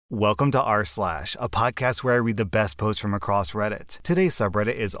Welcome to r/, a podcast where I read the best posts from across Reddit. Today's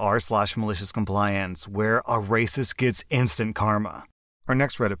subreddit is r/Maliciouscompliance, where a racist gets instant karma. Our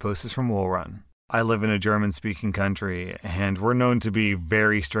next Reddit post is from Woolrun. I live in a German-speaking country, and we're known to be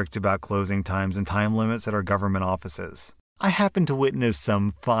very strict about closing times and time limits at our government offices. I happened to witness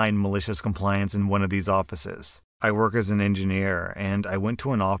some fine malicious compliance in one of these offices. I work as an engineer, and I went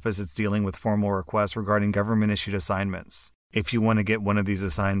to an office that's dealing with formal requests regarding government-issued assignments. If you want to get one of these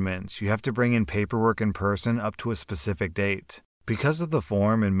assignments, you have to bring in paperwork in person up to a specific date. Because of the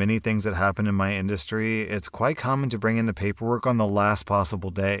form and many things that happen in my industry, it's quite common to bring in the paperwork on the last possible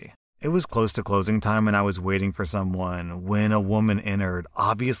day. It was close to closing time and I was waiting for someone when a woman entered,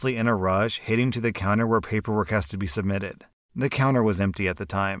 obviously in a rush, heading to the counter where paperwork has to be submitted. The counter was empty at the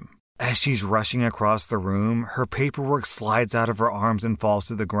time. As she's rushing across the room, her paperwork slides out of her arms and falls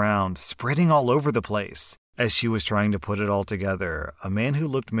to the ground, spreading all over the place. As she was trying to put it all together, a man who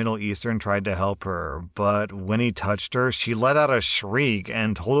looked Middle Eastern tried to help her, but when he touched her, she let out a shriek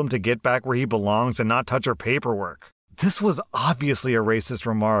and told him to get back where he belongs and not touch her paperwork. This was obviously a racist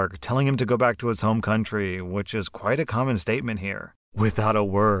remark, telling him to go back to his home country, which is quite a common statement here. Without a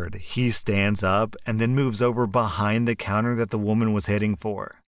word, he stands up and then moves over behind the counter that the woman was heading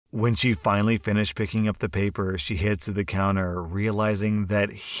for. When she finally finished picking up the paper, she heads to the counter, realizing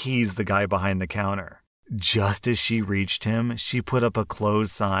that he's the guy behind the counter. Just as she reached him, she put up a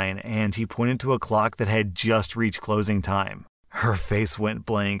close sign and he pointed to a clock that had just reached closing time. Her face went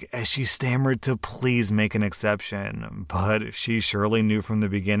blank as she stammered to please make an exception, but she surely knew from the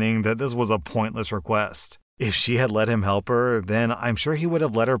beginning that this was a pointless request. If she had let him help her, then I'm sure he would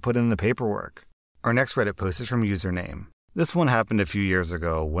have let her put in the paperwork. Our next Reddit post is from Username. This one happened a few years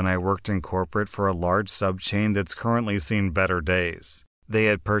ago when I worked in corporate for a large sub-chain that's currently seen better days. They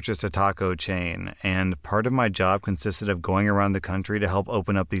had purchased a taco chain, and part of my job consisted of going around the country to help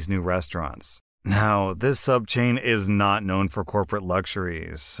open up these new restaurants. Now, this sub-chain is not known for corporate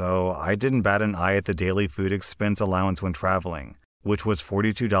luxuries, so I didn't bat an eye at the daily food expense allowance when traveling, which was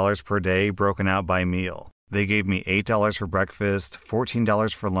 $42 per day broken out by meal. They gave me $8 for breakfast,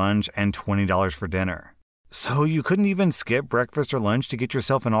 $14 for lunch, and $20 for dinner. So you couldn't even skip breakfast or lunch to get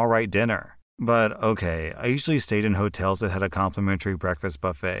yourself an alright dinner. But okay, I usually stayed in hotels that had a complimentary breakfast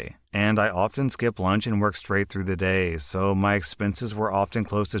buffet, and I often skipped lunch and worked straight through the day, so my expenses were often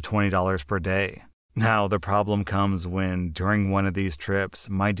close to $20 per day. Now, the problem comes when, during one of these trips,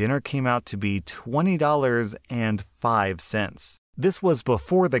 my dinner came out to be $20.05. This was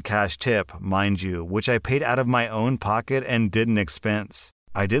before the cash tip, mind you, which I paid out of my own pocket and didn't expense.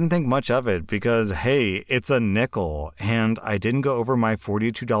 I didn't think much of it because, hey, it's a nickel, and I didn't go over my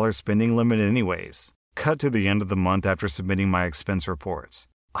 $42 spending limit anyways. Cut to the end of the month after submitting my expense reports.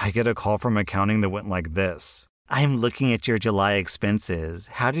 I get a call from accounting that went like this. I'm looking at your July expenses.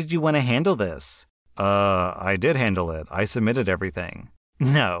 How did you want to handle this? I did handle it. I submitted everything.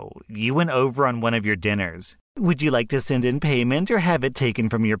 No, you went over on one of your dinners. Would you like to send in payment or have it taken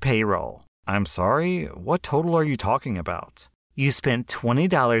from your payroll? I'm sorry, what total are you talking about? You spent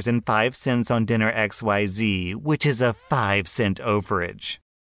 $20.05 on dinner XYZ, which is a 5-cent overage.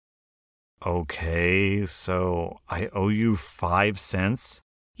 Okay, so I owe you 5 cents?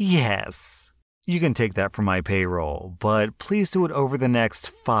 Yes. You can take that from my payroll, but please do it over the next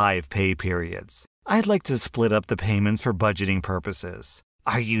 5 pay periods. I'd like to split up the payments for budgeting purposes.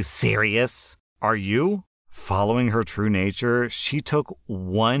 Are you serious? Are you? Following her true nature, she took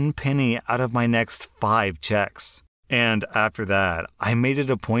 1 penny out of my next 5 checks. And after that, I made it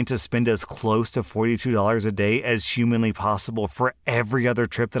a point to spend as close to $42 a day as humanly possible for every other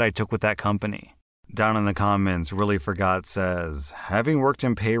trip that I took with that company. Down in the comments, Really Forgot says, having worked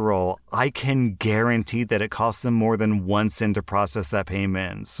in payroll, I can guarantee that it costs them more than 1 cent to process that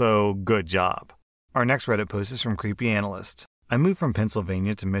payment, so good job. Our next Reddit post is from Creepy Analyst. I moved from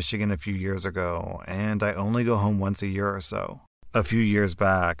Pennsylvania to Michigan a few years ago, and I only go home once a year or so. A few years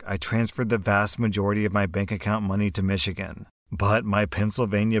back, I transferred the vast majority of my bank account money to Michigan, but my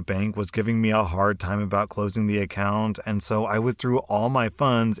Pennsylvania bank was giving me a hard time about closing the account, and so I withdrew all my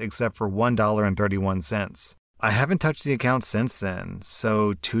funds except for $1.31. I haven't touched the account since then,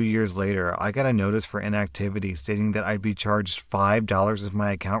 so 2 years later, I got a notice for inactivity stating that I'd be charged $5 if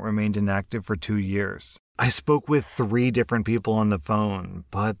my account remained inactive for 2 years. I spoke with 3 different people on the phone,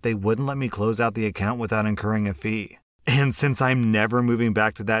 but they wouldn't let me close out the account without incurring a fee. And since I'm never moving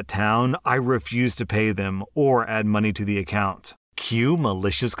back to that town, I refuse to pay them or add money to the account. Cue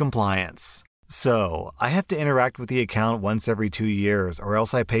malicious compliance. So, I have to interact with the account once every 2 years or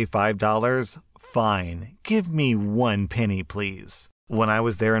else I pay $5? Fine. Give me 1 penny, please. When I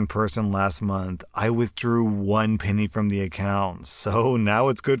was there in person last month, I withdrew 1 penny from the account, so now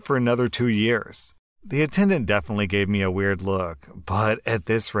it's good for another 2 years. The attendant definitely gave me a weird look, but at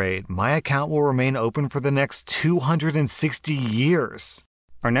this rate, my account will remain open for the next 260 years.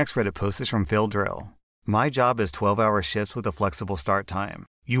 Our next Reddit post is from Phil Drill. My job is 12-hour shifts with a flexible start time.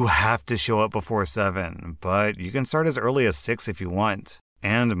 You have to show up before 7, but you can start as early as 6 if you want.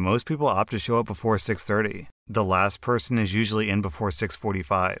 And most people opt to show up before 6:30. The last person is usually in before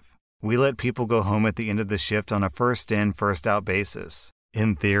 6:45. We let people go home at the end of the shift on a first-in, first-out basis.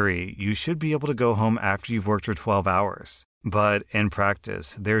 In theory, you should be able to go home after you've worked your 12 hours. But in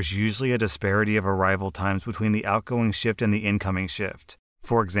practice, there's usually a disparity of arrival times between the outgoing shift and the incoming shift.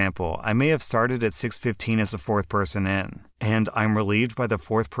 For example, I may have started at 6:15 as the fourth person in, and I'm relieved by the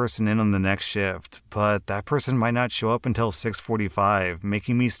fourth person in on the next shift, but that person might not show up until 6:45,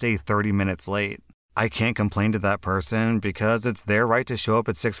 making me stay 30 minutes late. I can't complain to that person because it's their right to show up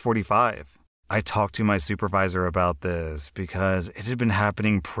at 6:45. I talked to my supervisor about this because it had been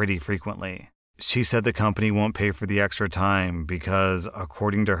happening pretty frequently. She said the company won't pay for the extra time because,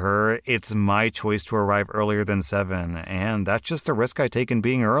 according to her, it's my choice to arrive earlier than 7, and that's just the risk I take in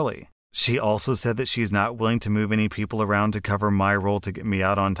being early. She also said that she's not willing to move any people around to cover my role to get me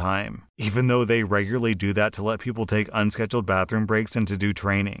out on time, even though they regularly do that to let people take unscheduled bathroom breaks and to do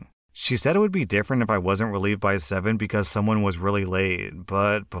training. She said it would be different if I wasn't relieved by 7 because someone was really late,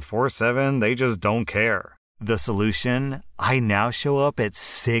 but before 7, they just don't care. The solution? I now show up at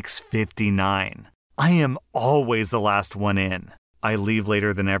 6:59. I am always the last one in. I leave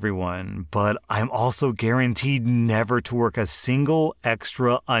later than everyone, but I'm also guaranteed never to work a single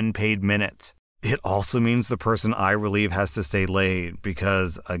extra unpaid minute. It also means the person I relieve has to stay late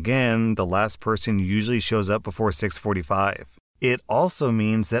because, again, the last person usually shows up before 6:45. It also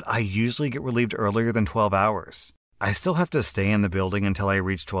means that I usually get relieved earlier than 12 hours. I still have to stay in the building until I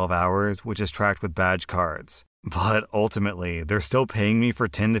reach 12 hours, which is tracked with badge cards. But ultimately, they're still paying me for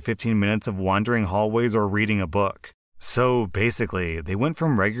 10 to 15 minutes of wandering hallways or reading a book. So basically, they went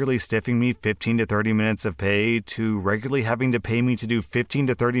from regularly stiffing me 15 to 30 minutes of pay to regularly having to pay me to do 15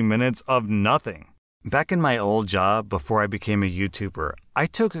 to 30 minutes of nothing. Back in my old job, before I became a YouTuber, I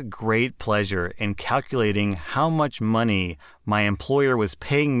took great pleasure in calculating how much money my employer was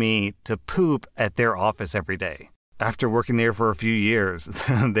paying me to poop at their office every day. After working there for a few years,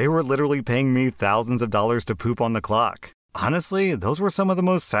 they were literally paying me thousands of dollars to poop on the clock. Honestly, those were some of the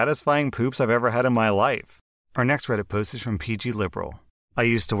most satisfying poops I've ever had in my life. Our next Reddit post is from PG Liberal. I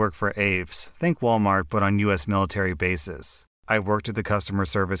used to work for AFES, think Walmart but on US military bases. I worked at the customer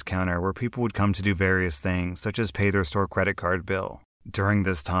service counter where people would come to do various things, such as pay their store credit card bill. During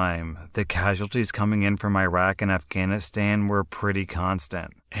this time, the casualties coming in from Iraq and Afghanistan were pretty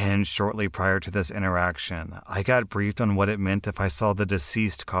constant. And shortly prior to this interaction, I got briefed on what it meant if I saw the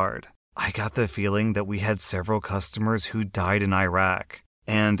deceased card. I got the feeling that we had several customers who died in Iraq.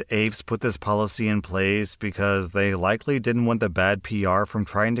 And AFES put this policy in place because they likely didn't want the bad PR from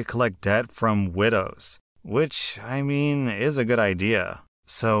trying to collect debt from widows. Which, I mean, is a good idea.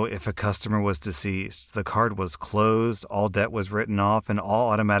 So if a customer was deceased, the card was closed, all debt was written off, and all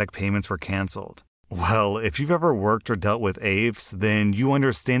automatic payments were canceled. Well, if you've ever worked or dealt with AFES, then you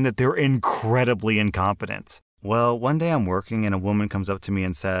understand that they're incredibly incompetent. Well, one day I'm working and a woman comes up to me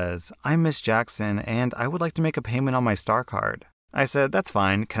and says, "I'm Miss Jackson and I would like to make a payment on my Star card." I said, "That's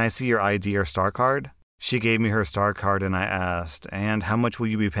fine. Can I see your ID or Star card?" She gave me her Star card and I asked, "And how much will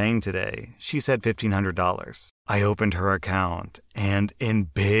you be paying today?" She said $1,500. I opened her account, and in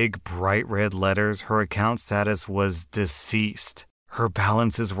big, bright red letters, her account status was deceased. Her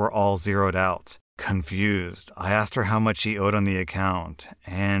balances were all zeroed out. Confused, I asked her how much she owed on the account,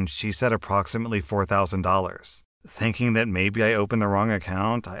 and she said approximately $4,000. Thinking that maybe I opened the wrong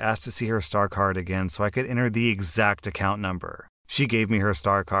account, I asked to see her Star card again so I could enter the exact account number. She gave me her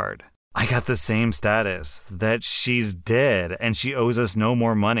Star card. I got the same status, that she's dead and she owes us no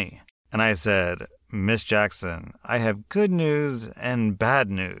more money. And I said, "Miss Jackson, I have good news and bad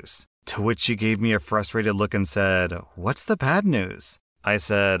news." To which she gave me a frustrated look and said, "What's the bad news?" I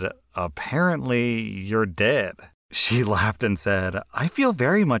said, "Apparently, you're dead." She laughed and said, "I feel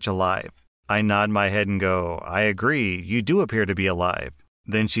very much alive." I nod my head and go, "I agree, you do appear to be alive."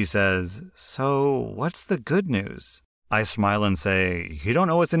 Then she says, "So, what's the good news?" I smile and say, "You don't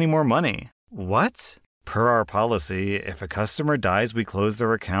owe us any more money." "What?" "Per our policy, if a customer dies, we close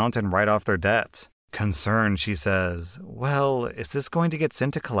their account and write off their debt." Concerned, she says, "Well, is this going to get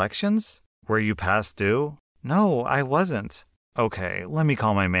sent to collections? Were you past due?" "No, I wasn't." "Okay, let me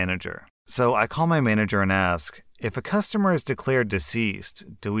call my manager." So I call my manager and ask, if a customer is declared deceased,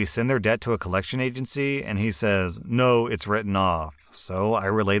 do we send their debt to a collection agency? And he says, no, it's written off. So I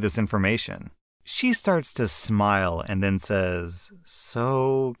relay this information. She starts to smile and then says,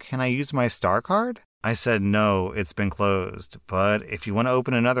 so can I use my Star card? I said, no, it's been closed, but if you want to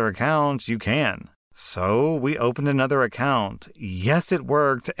open another account, you can. So we opened another account. Yes, it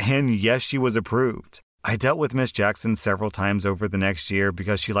worked, and yes, she was approved. I dealt with Miss Jackson several times over the next year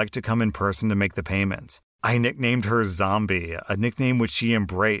because she liked to come in person to make the payment. I nicknamed her Zombie, a nickname which she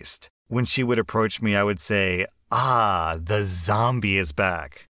embraced. When she would approach me, I would say, the zombie is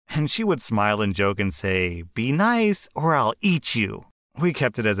back. And she would smile and joke and say, be nice or I'll eat you. We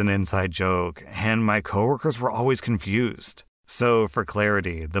kept it as an inside joke, and my coworkers were always confused. So, for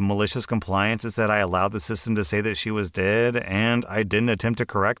clarity, the malicious compliance is that I allowed the system to say that she was dead, and I didn't attempt to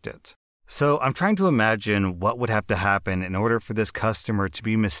correct it. So, I'm trying to imagine what would have to happen in order for this customer to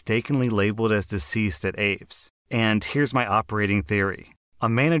be mistakenly labeled as deceased at Aves. And here's my operating theory. A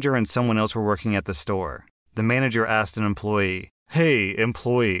manager and someone else were working at the store. The manager asked an employee, hey,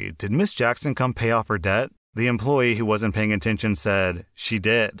 employee, did Miss Jackson come pay off her debt? The employee who wasn't paying attention said, she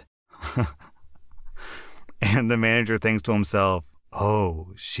did. And the manager thinks to himself, oh,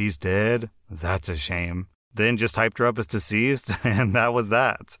 she's dead? That's a shame. Then just typed her up as deceased, and that was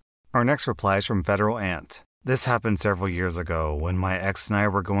that. Our next reply is from Federal Ant. This happened several years ago when my ex and I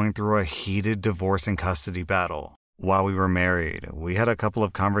were going through a heated divorce and custody battle. While we were married, we had a couple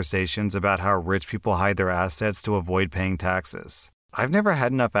of conversations about how rich people hide their assets to avoid paying taxes. I've never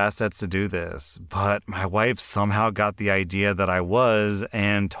had enough assets to do this, but my wife somehow got the idea that I was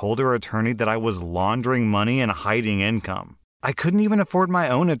and told her attorney that I was laundering money and hiding income. I couldn't even afford my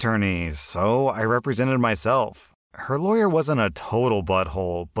own attorney, so I represented myself. Her lawyer wasn't a total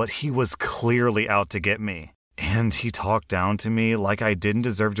butthole, but he was clearly out to get me. And he talked down to me like I didn't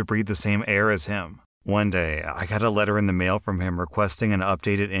deserve to breathe the same air as him. One day, I got a letter in the mail from him requesting an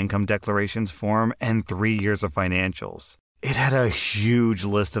updated income declarations form and 3 years of financials. It had a huge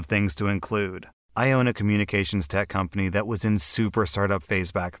list of things to include. I own a communications tech company that was in super startup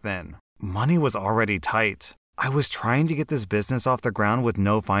phase back then. Money was already tight. I was trying to get this business off the ground with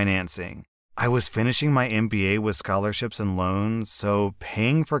no financing. I was finishing my MBA with scholarships and loans, so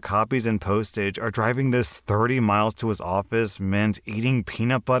paying for copies and postage or driving this 30 miles to his office meant eating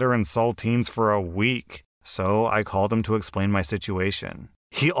peanut butter and saltines for a week. So I called him to explain my situation.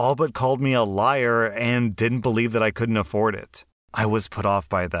 He all but called me a liar and didn't believe that I couldn't afford it. I was put off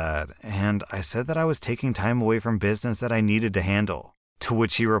by that, and I said that I was taking time away from business that I needed to handle. To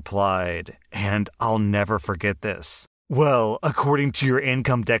which he replied, and I'll never forget this, well, according to your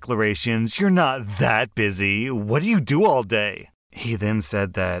income declarations, you're not that busy. What do you do all day? He then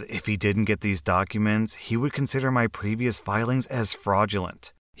said that if he didn't get these documents, he would consider my previous filings as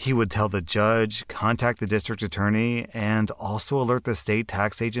fraudulent. He would tell the judge, contact the district attorney, and also alert the state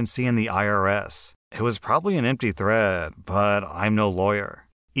tax agency and the IRS. It was probably an empty threat, but I'm no lawyer.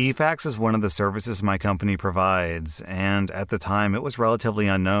 eFax is one of the services my company provides, and at the time it was relatively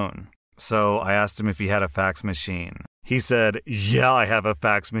unknown. So I asked him if he had a fax machine. He said, yeah, I have a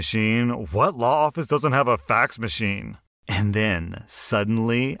fax machine. What law office doesn't have a fax machine? And then,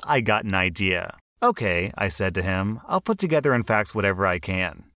 suddenly, I got an idea. Okay, I said to him, I'll put together and fax whatever I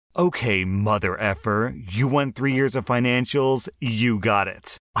can. Okay, mother effer, you want 3 years of financials? You got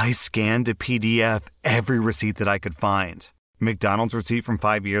it. I scanned to PDF every receipt that I could find. McDonald's receipt from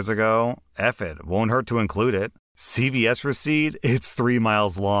 5 years ago? F it, won't hurt to include it. CVS receipt? It's 3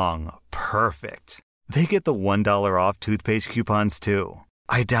 miles long. Perfect. They get the $1 off toothpaste coupons too.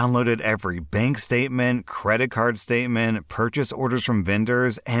 I downloaded every bank statement, credit card statement, purchase orders from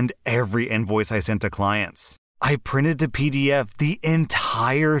vendors, and every invoice I sent to clients. I printed to PDF the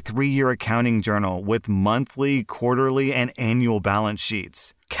entire 3-year accounting journal with monthly, quarterly, and annual balance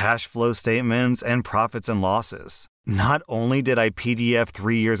sheets, cash flow statements, and profits and losses. Not only did I PDF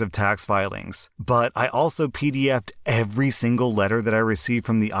 3 years of tax filings, but I also PDF'd every single letter that I received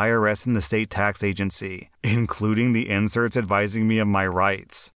from the IRS and the state tax agency, including the inserts advising me of my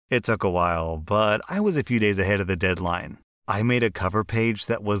rights. It took a while, but I was a few days ahead of the deadline. I made a cover page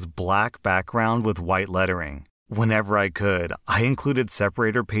that was black background with white lettering. Whenever I could, I included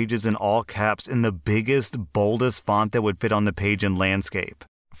separator pages in all caps in the biggest, boldest font that would fit on the page in landscape.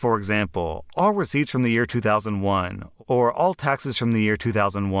 For example, all receipts from the year 2001, or all taxes from the year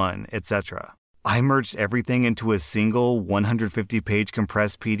 2001, etc. I merged everything into a single 150-page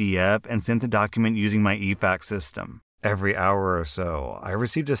compressed PDF and sent the document using my eFax system. Every hour or so, I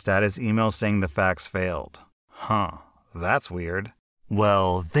received a status email saying the fax failed. That's weird.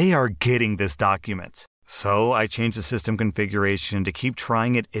 Well, they are getting this document. So I changed the system configuration to keep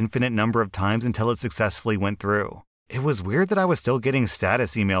trying it infinite number of times until it successfully went through. It was weird that I was still getting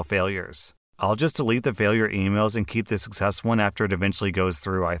status email failures. I'll just delete the failure emails and keep the success one after it eventually goes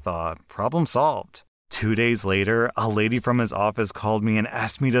through, I thought. Problem solved. 2 days later, a lady from his office called me and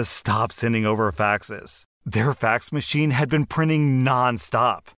asked me to stop sending over faxes. Their fax machine had been printing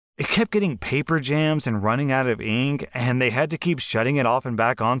non-stop. It kept getting paper jams and running out of ink, and they had to keep shutting it off and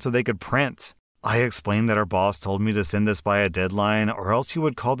back on so they could print. I explained that our boss told me to send this by a deadline or else he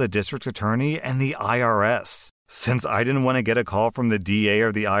would call the district attorney and the IRS. Since I didn't want to get a call from the DA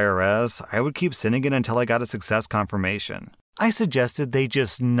or the IRS, I would keep sending it until I got a success confirmation. I suggested they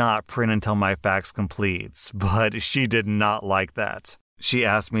just not print until my fax completes, but she did not like that. She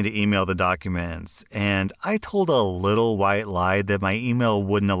asked me to email the documents, and I told a little white lie that my email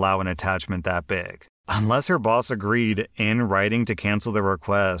wouldn't allow an attachment that big. Unless her boss agreed in writing to cancel the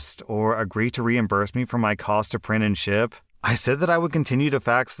request or agreed to reimburse me for my cost to print and ship, I said that I would continue to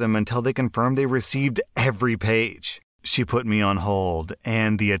fax them until they confirmed they received every page. She put me on hold,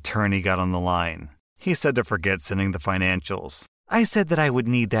 and the attorney got on the line. He said to forget sending the financials. I said that I would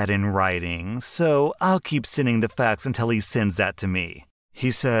need that in writing, so I'll keep sending the fax until he sends that to me.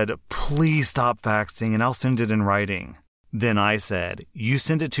 He said, please stop faxing and I'll send it in writing. Then I said, you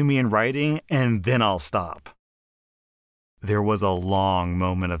send it to me in writing and then I'll stop. There was a long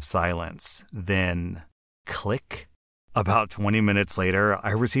moment of silence. Then, click. About 20 minutes later,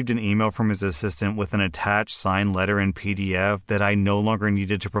 I received an email from his assistant with an attached signed letter in PDF that I no longer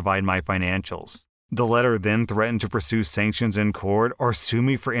needed to provide my financials. The letter then threatened to pursue sanctions in court or sue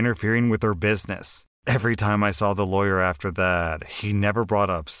me for interfering with their business. Every time I saw the lawyer after that, he never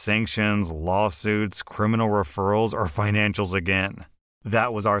brought up sanctions, lawsuits, criminal referrals, or financials again.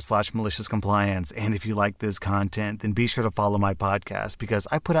 That was r/malicious compliance, and if you like this content, then be sure to follow my podcast because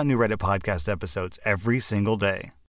I put out new Reddit podcast episodes every single day.